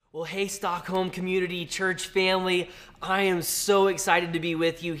Well, hey, Stockholm Community Church family. I am so excited to be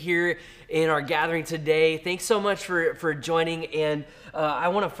with you here in our gathering today. Thanks so much for joining. And I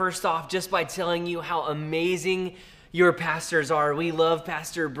want to first off, just by telling you how amazing your pastors are. We love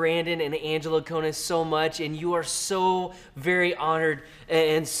Pastor Brandon and Angela Konis so much, and you are so very honored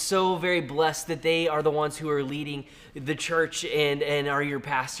and so very blessed that they are the ones who are leading the church and are your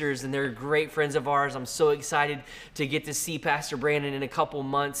pastors, and they're great friends of ours. I'm so excited to get to see Pastor Brandon in a couple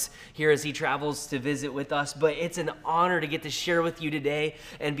months here as he travels to visit with us, but it's an honor to get to share with you today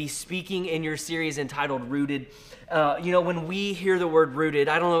and be speaking in your series entitled Rooted. When we hear the word rooted,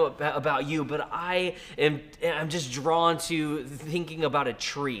 I don't know about you, but I'm just drawn to thinking about a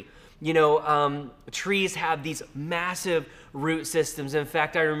tree. Trees have these massive root systems. In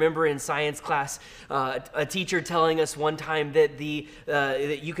fact, I remember in science class, a teacher telling us one time that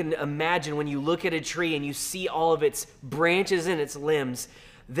that you can imagine when you look at a tree and you see all of its branches and its limbs,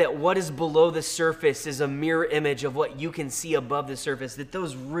 that what is below the surface is a mirror image of what you can see above the surface, that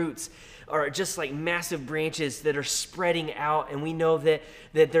those roots are just like massive branches that are spreading out, and we know that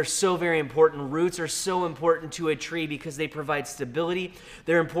they're so very important. Roots are so important to a tree because they provide stability.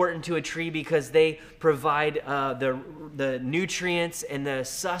 They're important to a tree because they provide the nutrients and the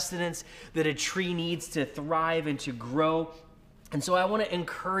sustenance that a tree needs to thrive and to grow. And so I want to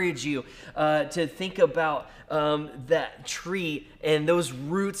encourage you to think about that tree and those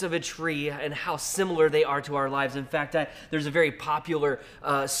roots of a tree and how similar they are to our lives. In fact, there's a very popular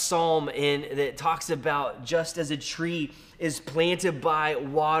psalm that talks about just as a tree is planted by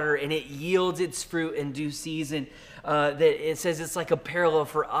water and it yields its fruit in due season, that it says it's like a parallel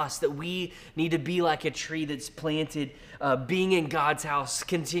for us, that we need to be like a tree that's planted, being in God's house,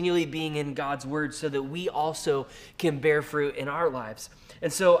 continually being in God's word, so that we also can bear fruit in our lives.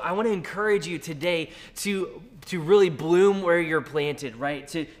 And so I want to encourage you today to really bloom where you're planted, right?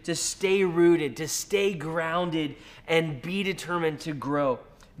 To stay rooted, to stay grounded, and be determined to grow.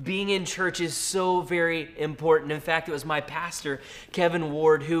 Being in church is so very important. In fact, it was my pastor, Kevin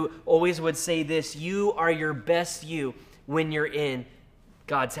Ward, who always would say this: you are your best you when you're in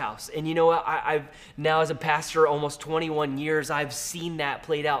God's house. And you know what? I've now, as a pastor, almost 21 years, I've seen that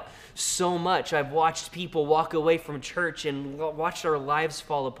played out so much. I've watched people walk away from church and watched our lives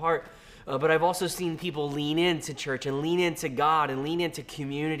fall apart. But I've also seen people lean into church and lean into God and lean into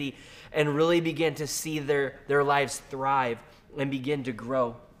community and really begin to see their lives thrive and begin to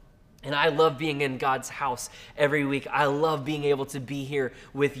grow. And I love being in God's house every week. I love being able to be here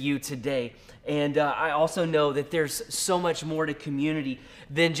with you today. And I also know that there's so much more to community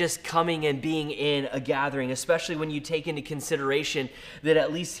than just coming and being in a gathering, especially when you take into consideration that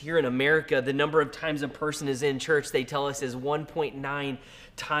at least here in America, the number of times a person is in church, they tell us, is 1.9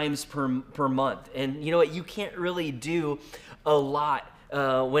 times per month. And you know what? You can't really do a lot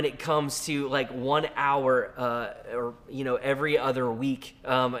when it comes to like 1 hour or every other week.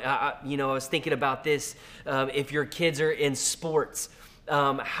 I was thinking about this. If your kids are in sports,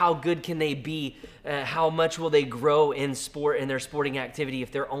 how good can they be? How much will they grow in their sporting activity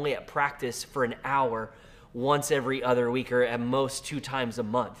if they're only at practice for an hour once every other week, or at most 2 times a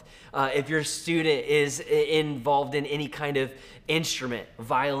month? If your student is involved in any kind of instrument,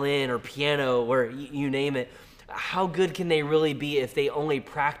 violin or piano, or you name it, how good can they really be if they only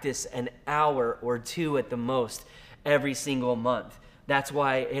practice an hour or 2 at the most every single month? That's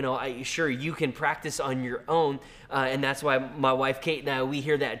why, sure, you can practice on your own, and that's why my wife Kate and I, we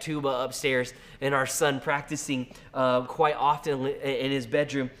hear that tuba upstairs and our son practicing quite often in his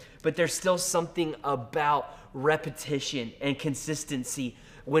bedroom. But there's still something about repetition and consistency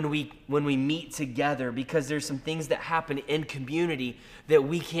when we meet together, because there's some things that happen in community that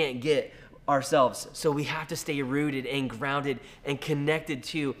we can't get ourselves. So we have to stay rooted and grounded and connected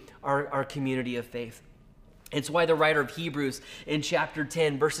to our community of faith. It's why the writer of Hebrews in chapter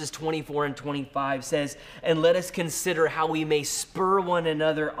 10, verses 24 and 25 says, "And let us consider how we may spur one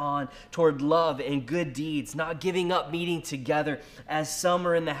another on toward love and good deeds, not giving up meeting together as some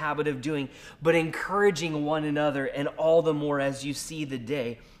are in the habit of doing, but encouraging one another, and all the more as you see the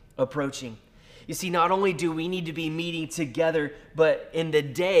day approaching." You see, not only do we need to be meeting together, but in the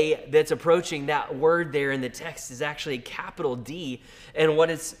day that's approaching, that word there in the text is actually a capital D. And what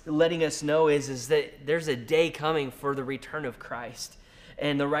it's letting us know is that there's a day coming for the return of Christ.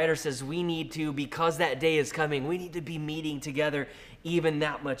 And the writer says we need to, because that day is coming, we need to be meeting together even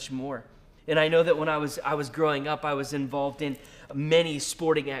that much more. And I know that when I was growing up, I was involved in many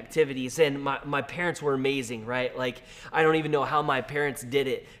sporting activities. And my parents were amazing, right? Like, I don't even know how my parents did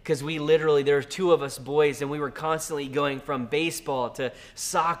it, because there were two of us boys, and we were constantly going from baseball to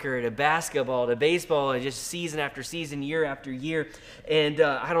soccer to basketball to baseball, and just season after season, year after year. And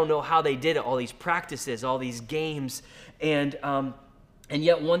I don't know how they did it, all these practices, all these games. And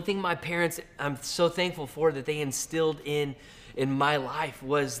yet one thing my parents, I'm so thankful for, that they instilled in my life,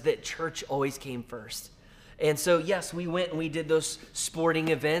 was that church always came first. And so, yes, we went and we did those sporting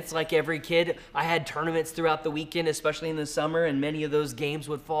events like every kid. I had tournaments throughout the weekend, especially in the summer, and many of those games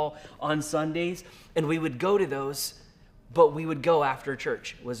would fall on Sundays. And we would go to those, but we would go after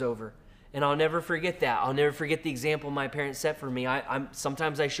church was over. And I'll never forget that. I'll never forget the example my parents set for me.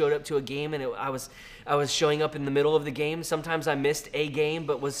 Sometimes I showed up to a game and I was showing up in the middle of the game. Sometimes I missed a game,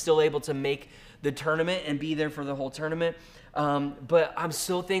 but was still able to make the tournament and be there for the whole tournament. But I'm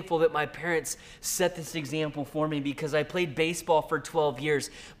so thankful that my parents set this example for me, because I played baseball for 12 years,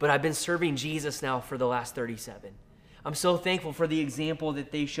 but I've been serving Jesus now for the last 37. I'm so thankful for the example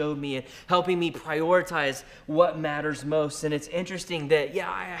that they showed me and helping me prioritize what matters most. And it's interesting that,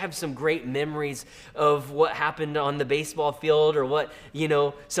 yeah, I have some great memories of what happened on the baseball field, or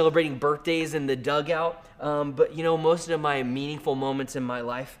celebrating birthdays in the dugout. But most of my meaningful moments in my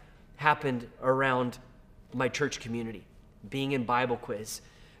life happened around my church community, being in Bible quiz,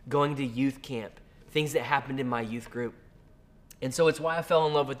 going to youth camp, things that happened in my youth group. And so it's why I fell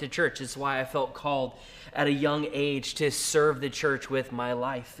in love with the church. It's why I felt called at a young age to serve the church with my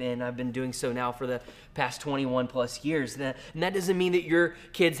life. And I've been doing so now for the past 21 plus years. And that doesn't mean that your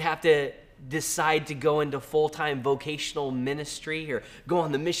kids have to decide to go into full-time vocational ministry, or go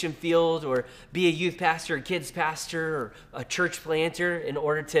on the mission field, or be a youth pastor, a kids pastor, or a church planter in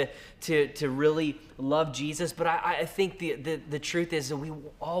order to really love Jesus. But I think the truth is that we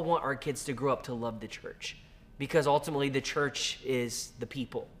all want our kids to grow up to love the church, because ultimately the church is the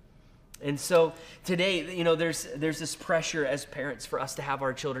people. And so today, there's this pressure as parents for us to have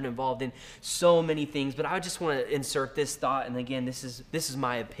our children involved in so many things. But I just want to insert this thought, and again, this is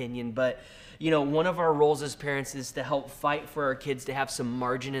my opinion. But one of our roles as parents is to help fight for our kids to have some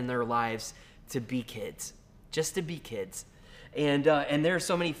margin in their lives to be kids, just to be kids. And there are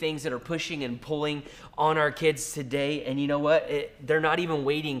so many things that are pushing and pulling on our kids today. And you know what? They're not even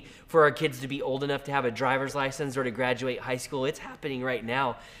waiting for our kids to be old enough to have a driver's license or to graduate high school. It's happening right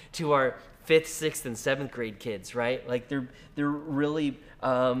now to our 5th, 6th, and 7th grade kids, right? Like they're really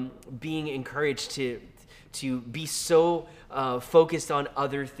being encouraged to be so focused on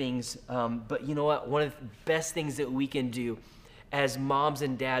other things. But you know what? One of the best things that we can do as moms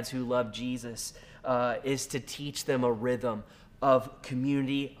and dads who love Jesus is to teach them a rhythm of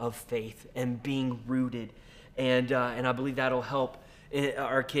community, of faith, and being rooted. And I believe that'll help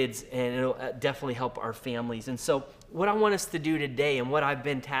our kids, and it'll definitely help our families. And so what I want us to do today, and what I've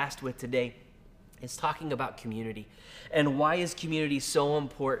been tasked with today, is talking about community. And why is community so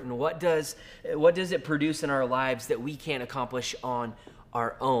important? What does it produce in our lives that we can't accomplish on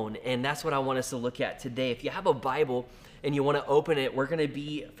our own? And that's what I want us to look at today. If you have a Bible and you want to open it, we're going to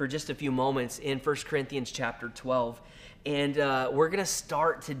be, for just a few moments, in 1 Corinthians chapter 12. And we're going to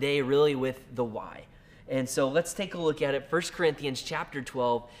start today really with the why. And so let's take a look at it. 1 Corinthians chapter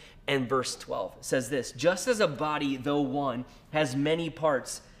 12 and verse 12 says this: "Just as a body, though one, has many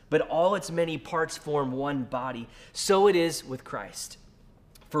parts, but all its many parts form one body, so it is with Christ.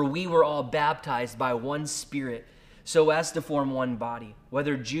 For we were all baptized by one Spirit, so as to form one body,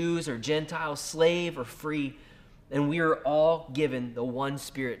 whether Jews or Gentiles, slave or free, and we are all given the one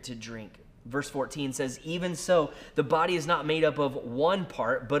Spirit to drink." Verse 14 says, "Even so, the body is not made up of one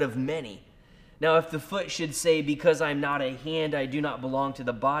part, but of many. Now, if the foot should say, 'Because I'm not a hand, I do not belong to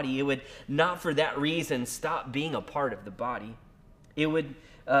the body,' it would not for that reason stop being a part of the body. It would,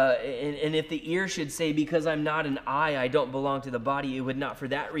 and if the ear should say, 'Because I'm not an eye, I don't belong to the body,' it would not for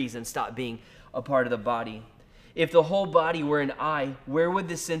that reason stop being a part of the body. If the whole body were an eye, where would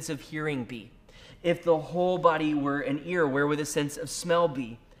the sense of hearing be? If the whole body were an ear, where would the sense of smell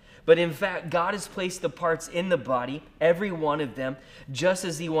be? But in fact, God has placed the parts in the body, every one of them, just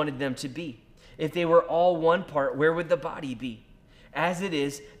as he wanted them to be. If they were all one part, where would the body be? As it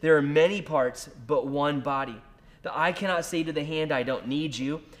is, there are many parts, but one body. The eye cannot say to the hand, 'I don't need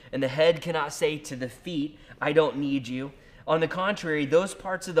you,' and the head cannot say to the feet, 'I don't need you.' On the contrary, those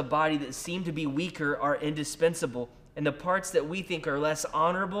parts of the body that seem to be weaker are indispensable, and the parts that we think are less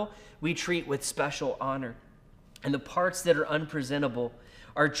honorable, we treat with special honor. And the parts that are unpresentable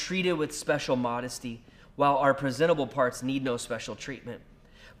are treated with special modesty, while our presentable parts need no special treatment.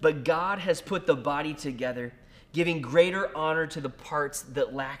 But God has put the body together, giving greater honor to the parts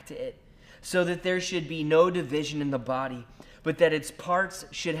that lacked it, so that there should be no division in the body, but that its parts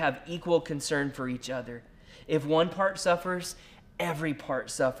should have equal concern for each other. If one part suffers, every part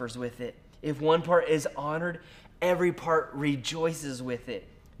suffers with it. If one part is honored, every part rejoices with it.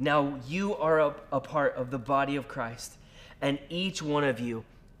 Now you are a part of the body of Christ, and each one of you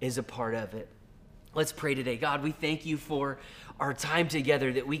is a part of it. Let's pray today. God, we thank you for our time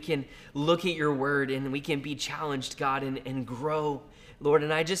together, that we can look at your word and we can be challenged, God, and grow, Lord.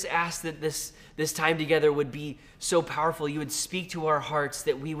 And I just ask that this time together would be so powerful. You would speak to our hearts,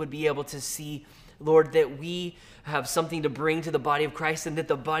 that we would be able to see, Lord, that we have something to bring to the body of Christ, and that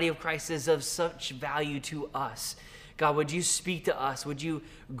the body of Christ is of such value to us. God, would you speak to us? Would you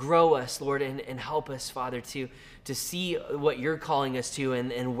grow us, Lord, and help us, Father, to see what you're calling us to,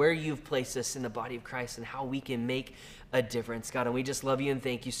 and where you've placed us in the body of Christ, and how we can make a difference, God. And we just love you and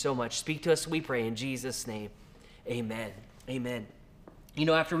thank you so much. Speak to us, we pray, in Jesus' name. Amen. Amen. You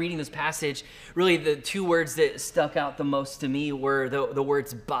know, after reading this passage, really the two words that stuck out the most to me were the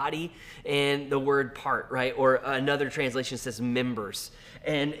words body and the word part, right? Or another translation says members.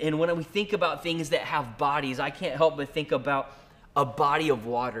 And when we think about things that have bodies, I can't help but think about a body of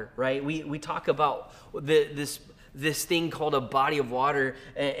water, right? We talk about this thing called a body of water,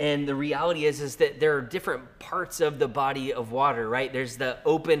 and the reality is that there are different parts of the body of water, right? There's the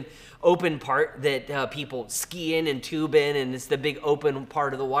open part that people ski in and tube in, and it's the big open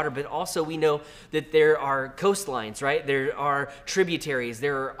part of the water. But also we know that there are coastlines, right? There are tributaries,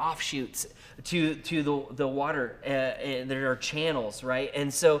 there are offshoots to the water, and there are channels, right?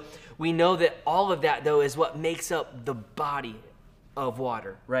 And so we know that all of that, though, is what makes up the body of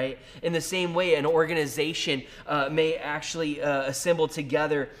water, right? In the same way, an organization may actually assemble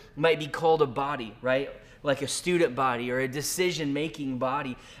together, might be called a body, right? Like a student body or a decision-making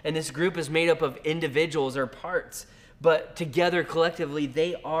body. And this group is made up of individuals or parts, but together collectively,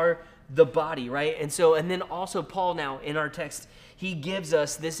 they are the body, right? And then also Paul now in our text, he gives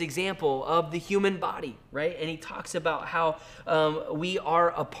us this example of the human body, right? And he talks about how we are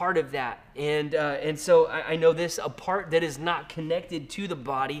a part of that. And so I know this, a part that is not connected to the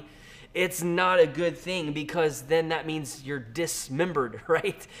body, it's not a good thing, because then that means you're dismembered,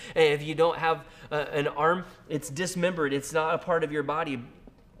 right? And if you don't have an arm, it's dismembered. It's not a part of your body.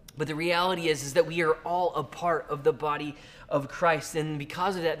 But the reality is that we are all a part of the body of Christ. And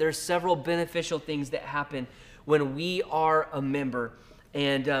because of that, there's several beneficial things that happen when we are a member,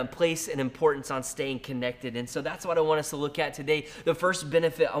 and place an importance on staying connected. And so that's what I want us to look at today. The first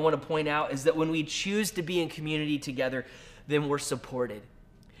benefit I want to point out is that when we choose to be in community together, then we're supported.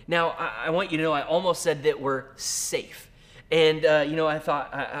 Now, I want you to know, I almost said that we're safe. And, I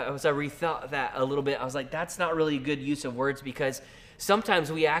thought, as I rethought that a little bit, I was like, that's not really a good use of words, because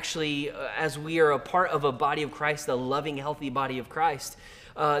sometimes we actually, as we are a part of a body of Christ, a loving, healthy body of Christ,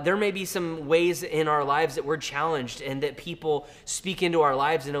 there may be some ways in our lives that we're challenged, and that people speak into our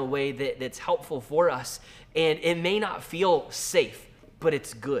lives in a way that's helpful for us. And it may not feel safe, but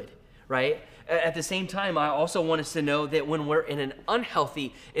it's good, right? At the same time, I also want us to know that when we're in an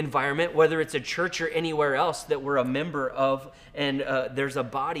unhealthy environment, whether it's a church or anywhere else that we're a member of, and there's a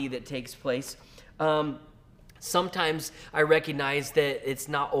body that takes place, sometimes I recognize that it's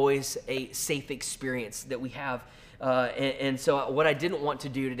not always a safe experience that we have. And so what I didn't want to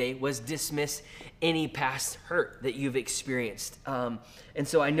do today was dismiss any past hurt that you've experienced. And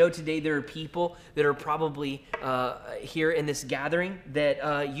so I know today there are people that are probably here in this gathering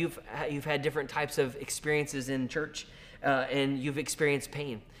that you've had different types of experiences in church, and you've experienced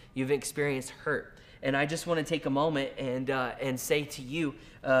pain, you've experienced hurt. And I just want to take a moment and say to you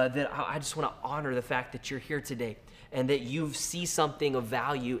that I just want to honor the fact that you're here today, and that you see something of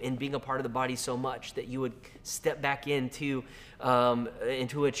value in being a part of the body so much that you would step back into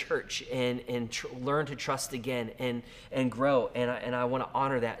a church and learn to trust again and grow. And I want to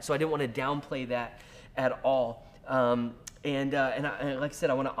honor that. So I didn't want to downplay that at all. And like I said,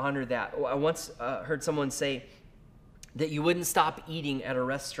 I want to honor that. I once heard someone say that you wouldn't stop eating at a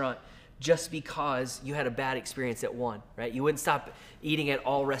restaurant just because you had a bad experience at one, right? You wouldn't stop eating at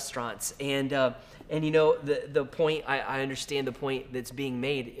all restaurants. And the point, I understand the point that's being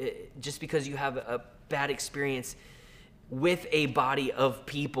made. Just because you have a bad experience with a body of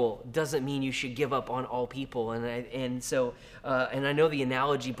people doesn't mean you should give up on all people. And so I know the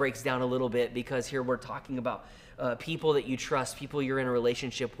analogy breaks down a little bit, because here we're talking about people that you trust, people you're in a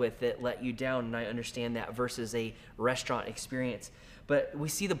relationship with that let you down, and I understand that, versus a restaurant experience. But we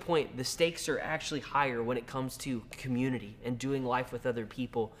see the point. The stakes are actually higher when it comes to community and doing life with other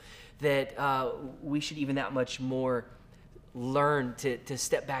people, that we should even that much more learn to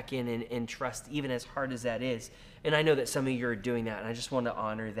step back in and trust, even as hard as that is. And I know that some of you are doing that, and I just want to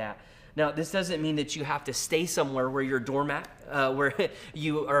honor that. Now, this doesn't mean that you have to stay somewhere where you're a doormat, where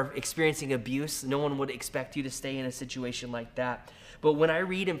you are experiencing abuse. No one would expect you to stay in a situation like that. But when I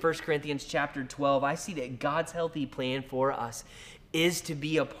read in 1 Corinthians chapter 12, I see that God's healthy plan for us is to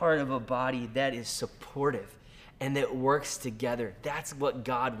be a part of a body that is supportive and that works together. That's what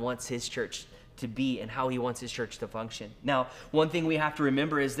God wants his church to be and how he wants his church to function. Now, one thing we have to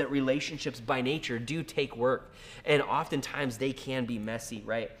remember is that relationships by nature do take work, and oftentimes they can be messy,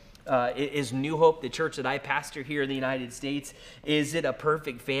 right? Is New Hope, the church that I pastor here in the United States, is it a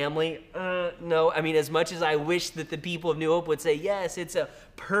perfect family? No. I mean, as much as I wish that the people of New Hope would say, yes, it's a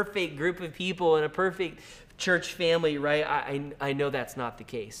perfect group of people and a perfect church family, right? I know that's not the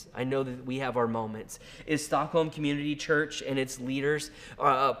case. I know that we have our moments. Is Stockholm Community Church and its leaders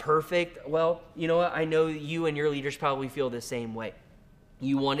perfect? Well, you know what? I know you and your leaders probably feel the same way.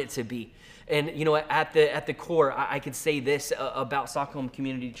 You want it to be. And you know what? At the core, I could say this about Stockholm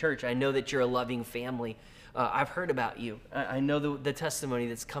Community Church. I know that you're a loving family. I've heard about you. I know the testimony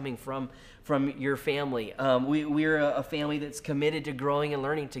that's coming from your family. We're a family that's committed to growing and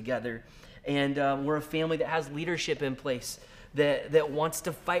learning together. And we're a family that has leadership in place that wants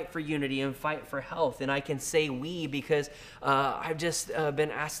to fight for unity and fight for health. And I can say we because I've just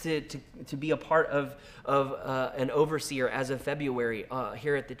been asked to be a part of an overseer as of February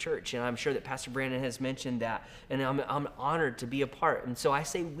here at the church. And I'm sure that Pastor Brandon has mentioned that. And I'm honored to be a part. And so I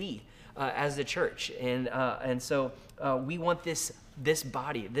say we as the church. And so we want this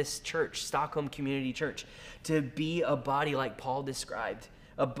body, this church, Stockholm Community Church, to be a body like Paul described.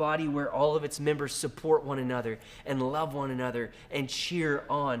 A body where all of its members support one another and love one another and cheer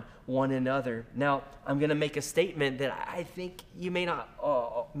on one another. Now, I'm going to make a statement that I think you may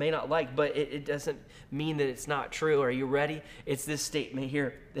not like, but it doesn't mean that it's not true. Are you ready? It's this statement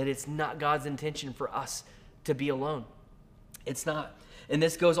here, that it's not God's intention for us to be alone. It's not. And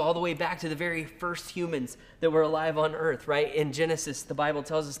this goes all the way back to the very first humans that were alive on earth, right? In Genesis, the Bible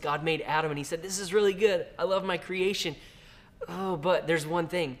tells us God made Adam and he said, "This is really good. I love my creation. Oh, but there's one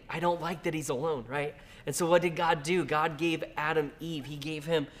thing. I don't like that he's alone," right? And so what did God do? God gave Adam Eve. He gave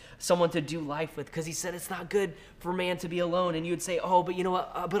him someone to do life with because he said it's not good for man to be alone. And you would say, oh, but you know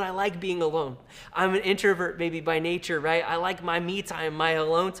what? But I like being alone. I'm an introvert maybe by nature, right? I like my me time, my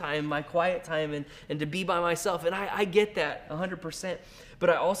alone time, my quiet time, and to be by myself. And I get that 100%.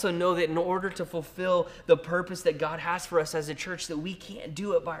 But I also know that in order to fulfill the purpose that God has for us as a church, that we can't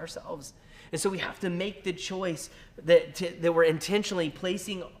do it by ourselves. And so we have to make the choice that we're intentionally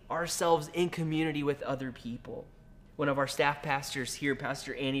placing ourselves in community with other people. One of our staff pastors here,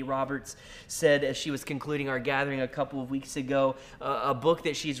 Pastor Annie Roberts, said as she was concluding our gathering a couple of weeks ago, a book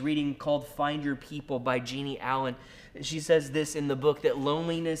that she's reading called Find Your People by Jeannie Allen. She says this in the book, that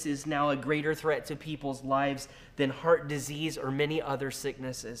loneliness is now a greater threat to people's lives than heart disease or many other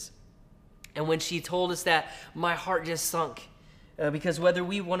sicknesses. And when she told us that, my heart just sunk. Because whether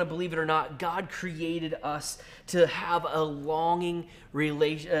we want to believe it or not, God created us to have a longing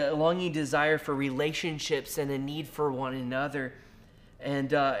desire for relationships and a need for one another.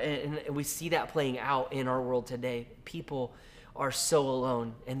 And we see that playing out in our world today. People are so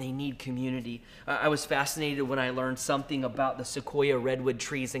alone and they need community. I was fascinated when I learned something about the sequoia redwood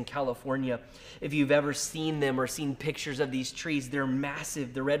trees in California. If you've ever seen them or seen pictures of these trees, they're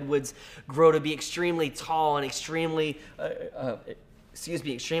massive. The redwoods grow to be extremely tall and extremely big.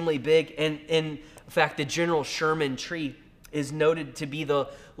 And in fact, the General Sherman tree is noted to be the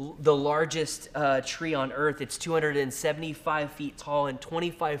largest tree on earth. It's 275 feet tall and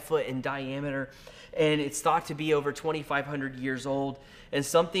 25 foot in diameter. And it's thought to be over 2,500 years old. And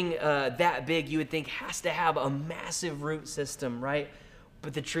something that big, you would think, has to have a massive root system, right?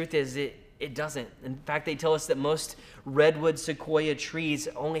 But the truth is, it doesn't. In fact, they tell us that most redwood sequoia trees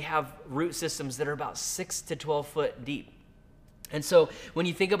only have root systems that are about 6 to 12 foot deep. And so when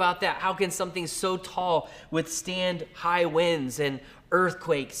you think about that, how can something so tall withstand high winds and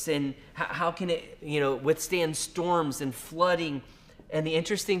earthquakes? And how can it, withstand storms and flooding? And the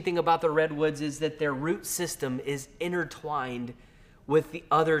interesting thing about the redwoods is that their root system is intertwined with the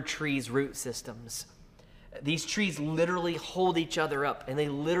other trees' root systems. These trees literally hold each other up and they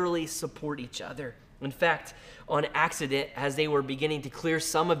literally support each other. In fact, on accident, as they were beginning to clear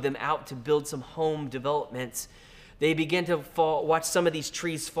some of them out to build some home developments, they began to watch some of these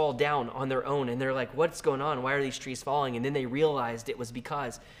trees fall down on their own. And they're like, what's going on? Why are these trees falling? And then they realized it was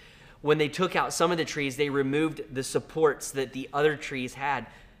because when they took out some of the trees, they removed the supports that the other trees had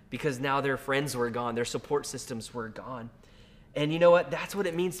because now their friends were gone. Their support systems were gone. And you know what? That's what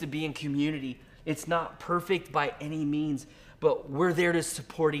it means to be in community. It's not perfect by any means, but we're there to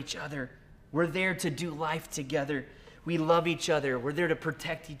support each other. We're there to do life together. We love each other. We're there to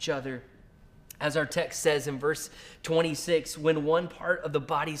protect each other. As our text says in verse 26, when one part of the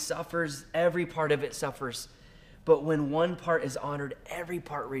body suffers, every part of it suffers. But when one part is honored, every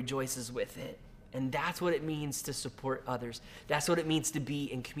part rejoices with it. And that's what it means to support others. That's what it means to be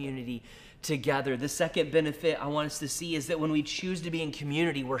in community together. The second benefit I want us to see is that when we choose to be in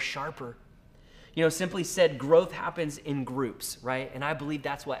community, we're sharper. Simply said, growth happens in groups, right? And I believe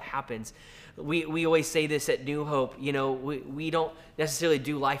that's what happens. We always say this at New Hope, we don't necessarily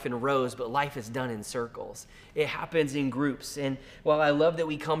do life in rows, but life is done in circles. It happens in groups. And while I love that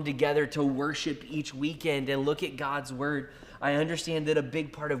we come together to worship each weekend and look at God's word, I understand that a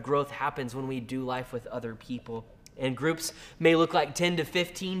big part of growth happens when we do life with other people. And groups may look like 10 to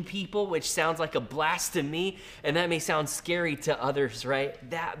 15 people, which sounds like a blast to me, and that may sound scary to others, right?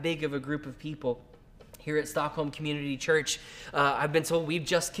 That big of a group of people. Here at Stockholm Community Church, I've been told we've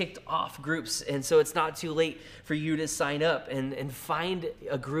just kicked off groups, and so it's not too late for you to sign up and find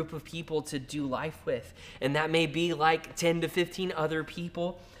a group of people to do life with. And that may be like 10 to 15 other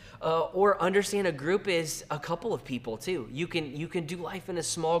people, or understand a group is a couple of people too. You can do life in a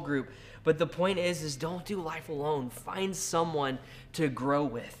small group, but the point is don't do life alone. Find someone to grow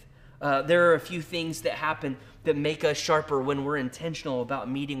with. There are a few things that happen that make us sharper when we're intentional about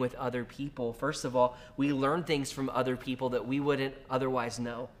meeting with other people. First of all, we learn things from other people that we wouldn't otherwise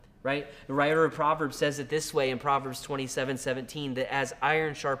know, right? The writer of Proverbs says it this way in Proverbs 27:17, that as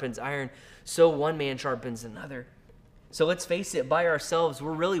iron sharpens iron, so one man sharpens another. So let's face it, by ourselves,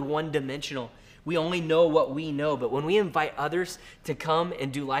 we're really one-dimensional. We only know what we know, but when we invite others to come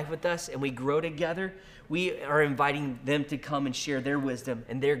and do life with us and we grow together, we are inviting them to come and share their wisdom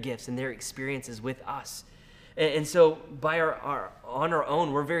and their gifts and their experiences with us. And so on our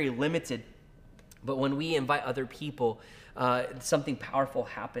own, we're very limited. But when we invite other people, something powerful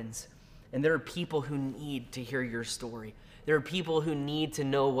happens. And there are people who need to hear your story. There are people who need to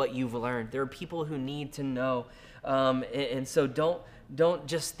know what you've learned. There are people who need to know. And so don't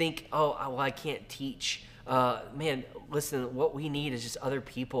just think, I can't teach. Man, listen, what we need is just other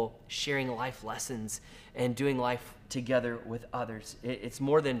people sharing life lessons and doing life together with others. It's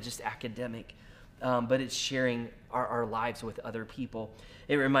more than just academic, but it's sharing our lives with other people.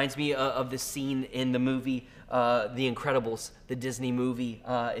 It reminds me of the scene in the movie, The Incredibles, the Disney movie.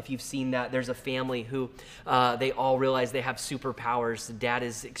 If you've seen that, there's a family who they all realize they have superpowers. The dad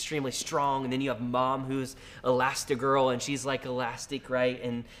is extremely strong, and then you have mom who's Elastigirl, and she's like elastic, right,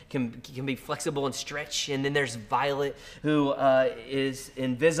 and can be flexible and stretch. And then there's Violet, who is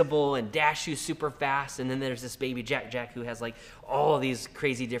invisible, and Dash, who's super fast. And then there's this baby Jack, who has like all of these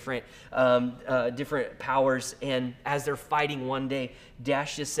crazy different powers. And as they're fighting one day,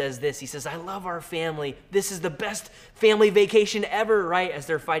 Dash just says this. He says, "I love our family. This is the best family vacation ever," right? As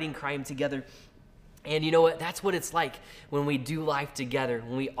they're fighting crime together. And you know what? That's what it's like when we do life together,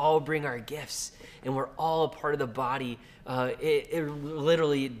 when we all bring our gifts and we're all a part of the body. It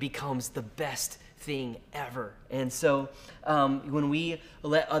literally becomes the best thing ever. And so when we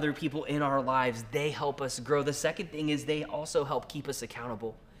let other people in our lives, they help us grow. The second thing is they also help keep us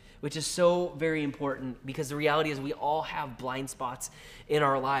accountable, which is so very important, because the reality is we all have blind spots in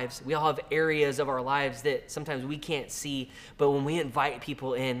our lives. We all have areas of our lives that sometimes we can't see, but when we invite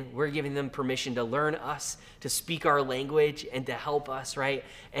people in, we're giving them permission to learn us, to speak our language, and to help us, right?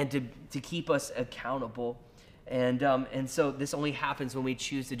 And to keep us accountable. And so this only happens when we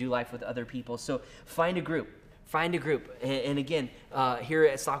choose to do life with other people. So find a group. And again, here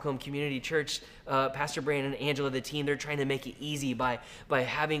at Stockholm Community Church, Pastor Brandon and Angela, the team, they're trying to make it easy by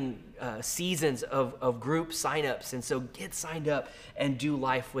having seasons of group signups. And so get signed up and do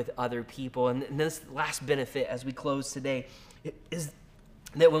life with other people. And this last benefit as we close today is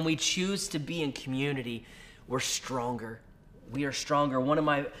that when we choose to be in community, we're stronger. We are stronger. One of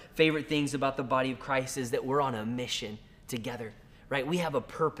my favorite things about the body of Christ is that we're on a mission together, right? We have a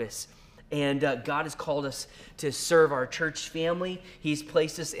purpose. And God has called us to serve our church family. He's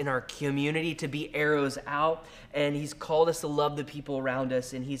placed us in our community to be arrows out. And He's called us to love the people around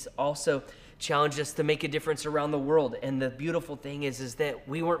us. And He's also challenged us to make a difference around the world. And the beautiful thing is that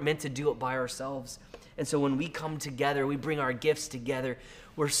we weren't meant to do it by ourselves. And so when we come together, we bring our gifts together,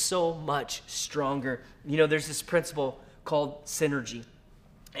 we're so much stronger. There's this principle called synergy.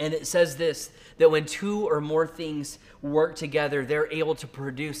 And it says this, that when two or more things work together, they're able to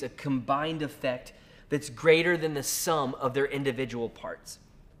produce a combined effect that's greater than the sum of their individual parts.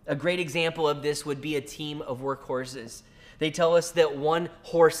 A great example of this would be a team of workhorses. They tell us that one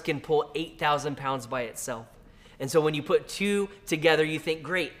horse can pull 8,000 pounds by itself. And so when you put two together, you think,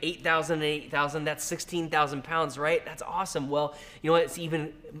 great, 8,000 and 8,000, that's 16,000 pounds, right? That's awesome. Well, you know what? It's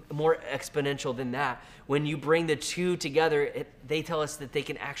even more exponential than that. When you bring the two together, they tell us that they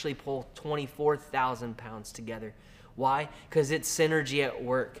can actually pull 24,000 pounds together. Why? Because it's synergy at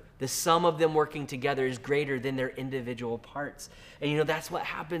work. The sum of them working together is greater than their individual parts. And that's what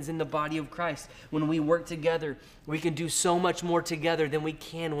happens in the body of Christ. When we work together, we can do so much more together than we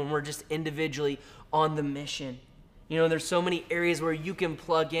can when we're just individually on the mission. There's so many areas where you can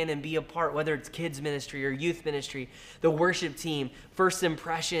plug in and be a part, whether it's kids ministry or youth ministry, the worship team, first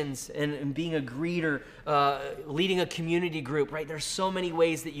impressions, and being a greeter, leading a community group, right? There's so many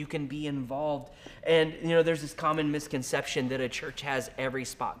ways that you can be involved. And, there's this common misconception that a church has every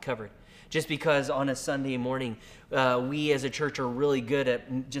spot covered. Just because on a Sunday morning, we as a church are really good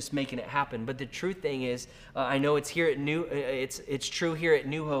at just making it happen. But the true thing is, I know it's here at it's true here at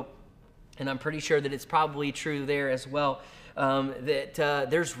New Hope, and I'm pretty sure that it's probably true there as well, that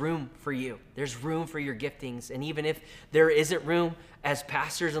there's room for you. There's room for your giftings. And even if there isn't room, as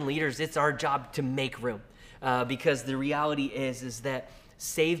pastors and leaders, it's our job to make room. Because the reality is that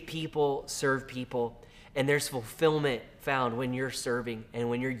saved people serve people, and there's fulfillment found when you're serving and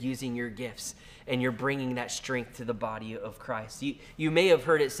when you're using your gifts and you're bringing that strength to the body of Christ. You may have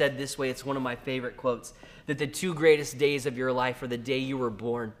heard it said this way. It's one of my favorite quotes, that the two greatest days of your life are the day you were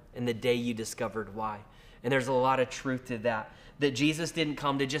born and the day you discovered why. And there's a lot of truth to that Jesus didn't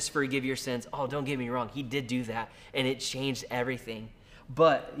come to just forgive your sins. Oh, don't get me wrong. He did do that, and it changed everything.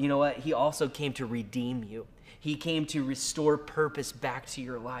 But you know what? He also came to redeem you. He came to restore purpose back to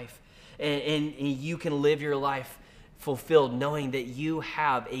your life. And you can live your life fulfilled knowing that you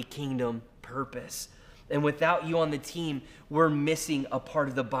have a kingdom purpose. And without you on the team, we're missing a part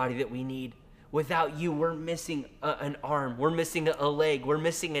of the body that we need. Without you, we're missing an arm. We're missing a leg. We're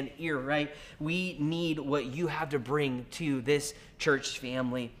missing an ear, right? We need what you have to bring to this church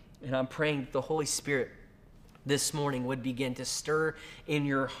family. And I'm praying the Holy Spirit this morning would begin to stir in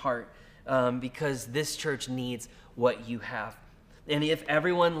your heart because this church needs what you have. And if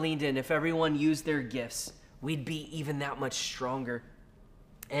everyone leaned in, if everyone used their gifts, we'd be even that much stronger.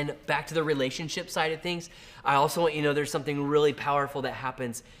 And back to the relationship side of things, I also want you to know there's something really powerful that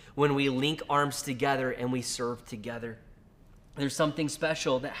happens when we link arms together and we serve together. There's something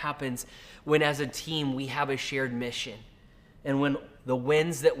special that happens when as a team we have a shared mission. And when the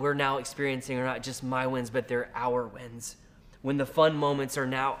wins that we're now experiencing are not just my wins, but they're our wins. When the fun moments are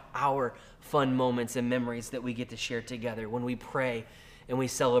now our fun moments and memories that we get to share together. When we pray and we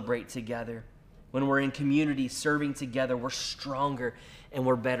celebrate together. When we're in community serving together, we're stronger and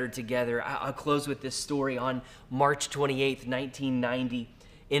we're better together. I'll close with this story. On March 28th, 1990,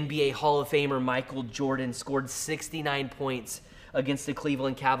 NBA Hall of Famer Michael Jordan scored 69 points against the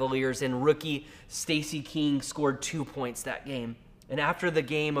Cleveland Cavaliers, and rookie Stacey King scored 2 points that game. And after the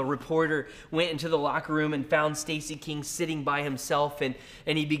game, a reporter went into the locker room and found Stacey King sitting by himself, and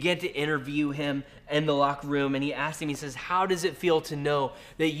he began to interview him in the locker room, and he asked him, he says, how does it feel to know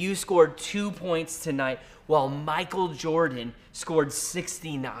that you scored 2 points tonight while Michael Jordan scored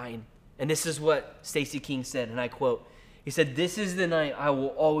 69? And this is what Stacey King said, and I quote, he said, this is the night I will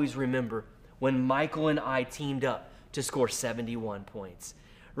always remember when Michael and I teamed up to score 71 points,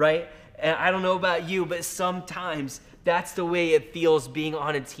 right? And I don't know about you, but sometimes that's the way it feels being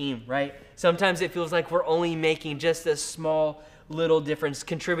on a team, right? Sometimes it feels like we're only making just a small little difference,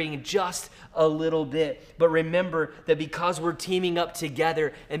 contributing just a little bit. But remember that because we're teaming up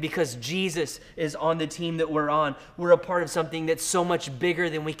together and because Jesus is on the team that we're on, we're a part of something that's so much bigger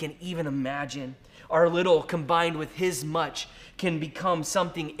than we can even imagine. Our little combined with his much can become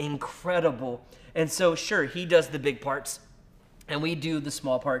something incredible. And so sure, he does the big parts and we do the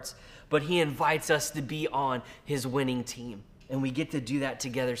small parts, but he invites us to be on his winning team. And we get to do that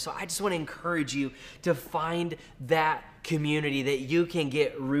together. So I just want to encourage you to find that community that you can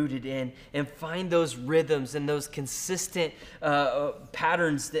get rooted in and find those rhythms and those consistent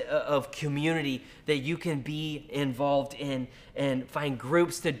patterns of community that you can be involved in, and find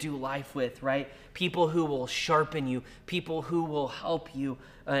groups to do life with, right? People who will sharpen you, people who will help you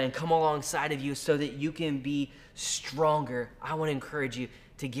and come alongside of you so that you can be stronger. I want to encourage you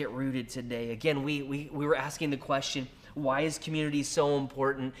to get rooted today. Again, we were asking the question, why is community so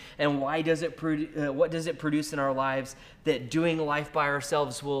important, and why does it what does it produce in our lives that doing life by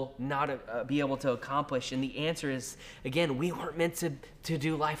ourselves will not be able to accomplish? And the answer is, again, we weren't meant to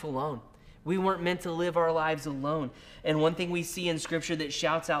do life alone. We weren't meant to live our lives alone. And one thing we see in Scripture that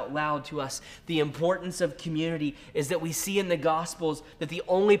shouts out loud to us the importance of community is that we see in the Gospels that the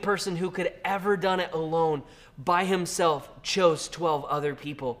only person who could ever done it alone by himself chose 12 other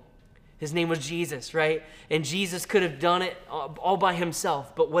people. His name was Jesus, right? And Jesus could have done it all by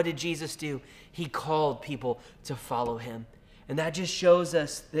himself. But what did Jesus do? He called people to follow him. And that just shows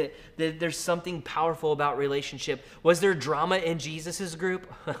us that there's something powerful about relationship. Was there drama in Jesus's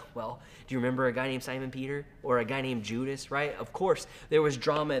group? Well, do you remember a guy named Simon Peter or a guy named Judas, right? Of course, there was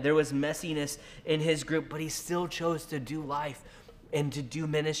drama. There was messiness in his group, but he still chose to do life and to do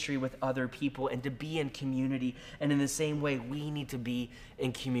ministry with other people and to be in community. And in the same way, we need to be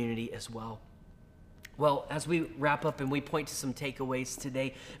in community as well. Well, as we wrap up and we point to some takeaways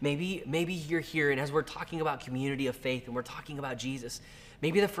today, maybe you're here, and as we're talking about community of faith and we're talking about Jesus,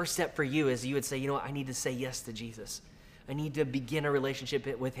 maybe the first step for you is you would say, you know what, I need to say yes to Jesus. I need to begin a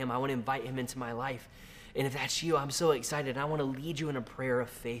relationship with him. I want to invite him into my life. And if that's you, I'm so excited. I want to lead you in a prayer of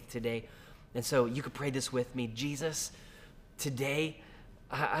faith today. And so you could pray this with me. Jesus, today,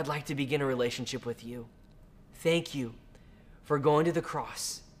 I'd like to begin a relationship with you. Thank you for going to the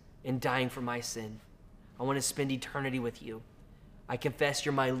cross and dying for my sin. I want to spend eternity with you. I confess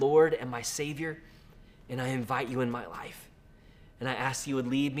you're my Lord and my Savior, and I invite you in my life. And I ask you would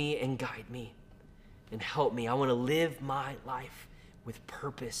lead me and guide me and help me. I want to live my life with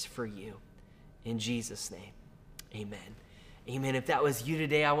purpose for you. In Jesus' name, amen. Amen. If that was you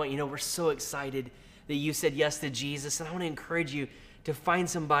today, I want you to know we're so excited that you said yes to Jesus. And I want to encourage you to find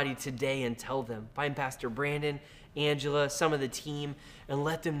somebody today and tell them. Find Pastor Brandon, Angela, some of the team, and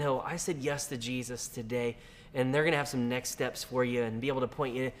let them know I said yes to Jesus today. And they're going to have some next steps for you and be able to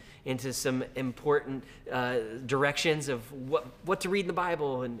point you into some important directions of what to read in the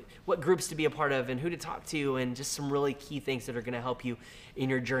Bible and what groups to be a part of and who to talk to and just some really key things that are going to help you in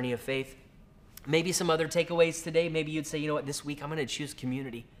your journey of faith. Maybe some other takeaways today. Maybe you'd say, you know what, this week I'm going to choose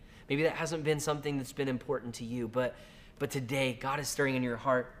community. Maybe that hasn't been something that's been important to you, but today God is stirring in your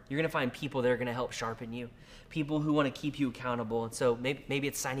heart. You're going to find people that are going to help sharpen you, people who want to keep you accountable. And so maybe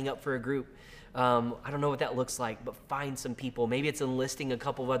it's signing up for a group. I don't know what that looks like, but find some people. Maybe it's enlisting a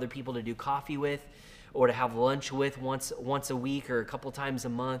couple of other people to do coffee with or to have lunch with once a week or a couple times a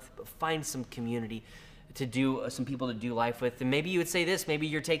month. But find some community to do, some people to do life with. And maybe you would say this, maybe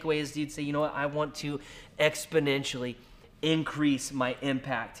your takeaway is you'd say, you know what, I want to exponentially increase my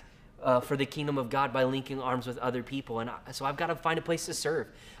impact for the kingdom of God by linking arms with other people. And so I've got to find a place to serve.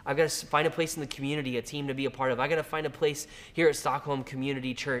 I've got to find a place in the community, a team to be a part of. I've got to find a place here at Stockholm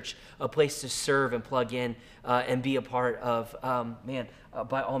Community Church, a place to serve and plug in and be a part of.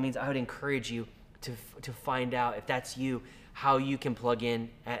 By all means, I would encourage you to find out, if that's you, how you can plug in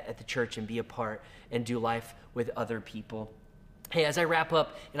at the church and be a part and do life with other people. Hey, as I wrap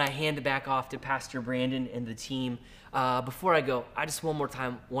up and I hand it back off to Pastor Brandon and the team, before I go, I just one more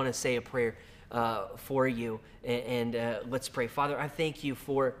time want to say a prayer for you. And let's pray. Father, I thank you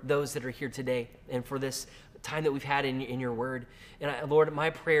for those that are here today and for this time that we've had in your word. And Lord, my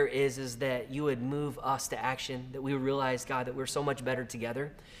prayer is that you would move us to action, that we would realize, God, that we're so much better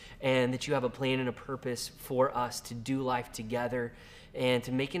together and that you have a plan and a purpose for us to do life together and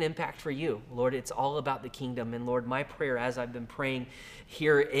to make an impact for you. Lord, it's all about the kingdom. And Lord, my prayer as I've been praying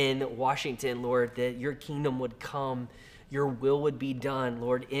here in Washington, Lord, that your kingdom would come, your will would be done,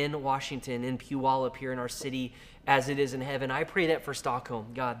 Lord, in Washington, in Puyallup, here in our city, as it is in heaven. I pray that for Stockholm,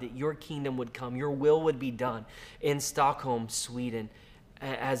 God, that your kingdom would come, your will would be done in Stockholm, Sweden,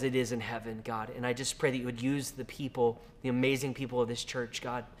 as it is in heaven, God. And I just pray that you would use the people, the amazing people of this church,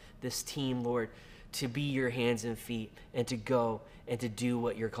 God, this team, Lord, to be your hands and feet and to go and to do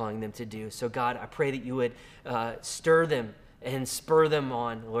what you're calling them to do. So God, I pray that you would stir them and spur them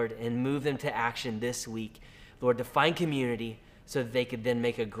on, Lord, and move them to action this week, Lord, to find community so that they could then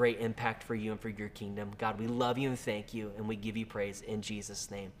make a great impact for you and for your kingdom. God, we love you and thank you, and we give you praise in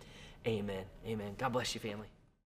Jesus' name. Amen. Amen. God bless you, family.